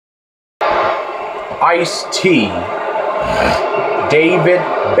Ice-T, David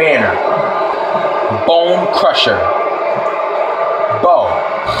Banner, Bone Crusher, Bo,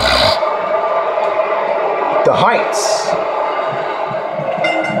 The Heights.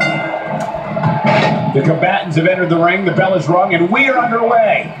 The combatants have entered the ring, the bell is rung, and we are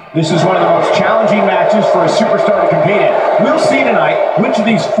underway. This is one of the most challenging matches for a superstar to compete in. We'll see tonight which of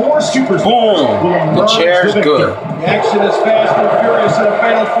these four superstars will emerge. The chair's good. The action is fast and furious in a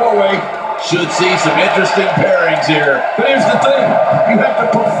fatal four-way. Should see some interesting pairings here. But here's the thing, you have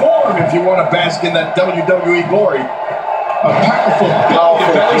to perform if you want to bask in that WWE glory. A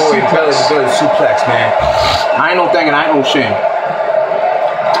powerful belly suplex, man. I ain't no thinking, I ain't no shame.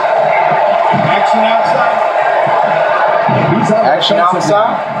 Action outside. Action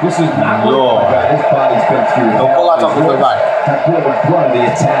outside? This is not Lord. His body's been through. Don't pull out something for the right. Pull the brunt of the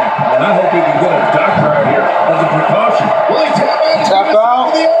attack. And I hope he can get a doctor out here as a precaution. Will he tap out? Tap out?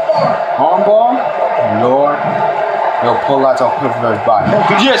 Armbar? Lord. He'll pull out something for his body.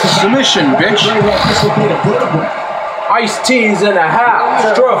 Yes, submission, bitch. Ice-T's in the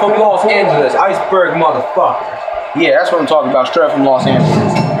house. Straight from Los Angeles. Iceberg motherfucker. Yeah, that's what I'm talking about. Straight from Los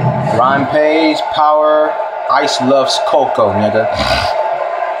Angeles. Rhyme Page, Power, Ice loves Coco, nigga.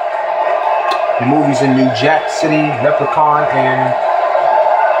 The movies in New Jack City, Leprechaun, and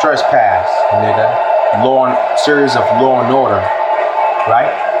Trespass, nigga. Series of Law and Order,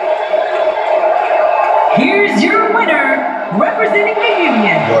 right? Here's your winner, representing the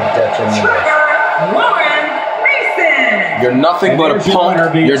Union, Trevor Warren Mason. You're nothing but a punk.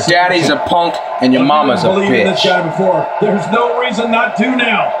 Your daddy's a punk, and your mama's a believe in this bitch. guy before. There's no reason not to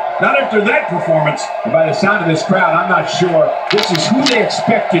now. Not after that performance. And by the sound of this crowd, I'm not sure this is who they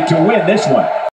expected to win this one.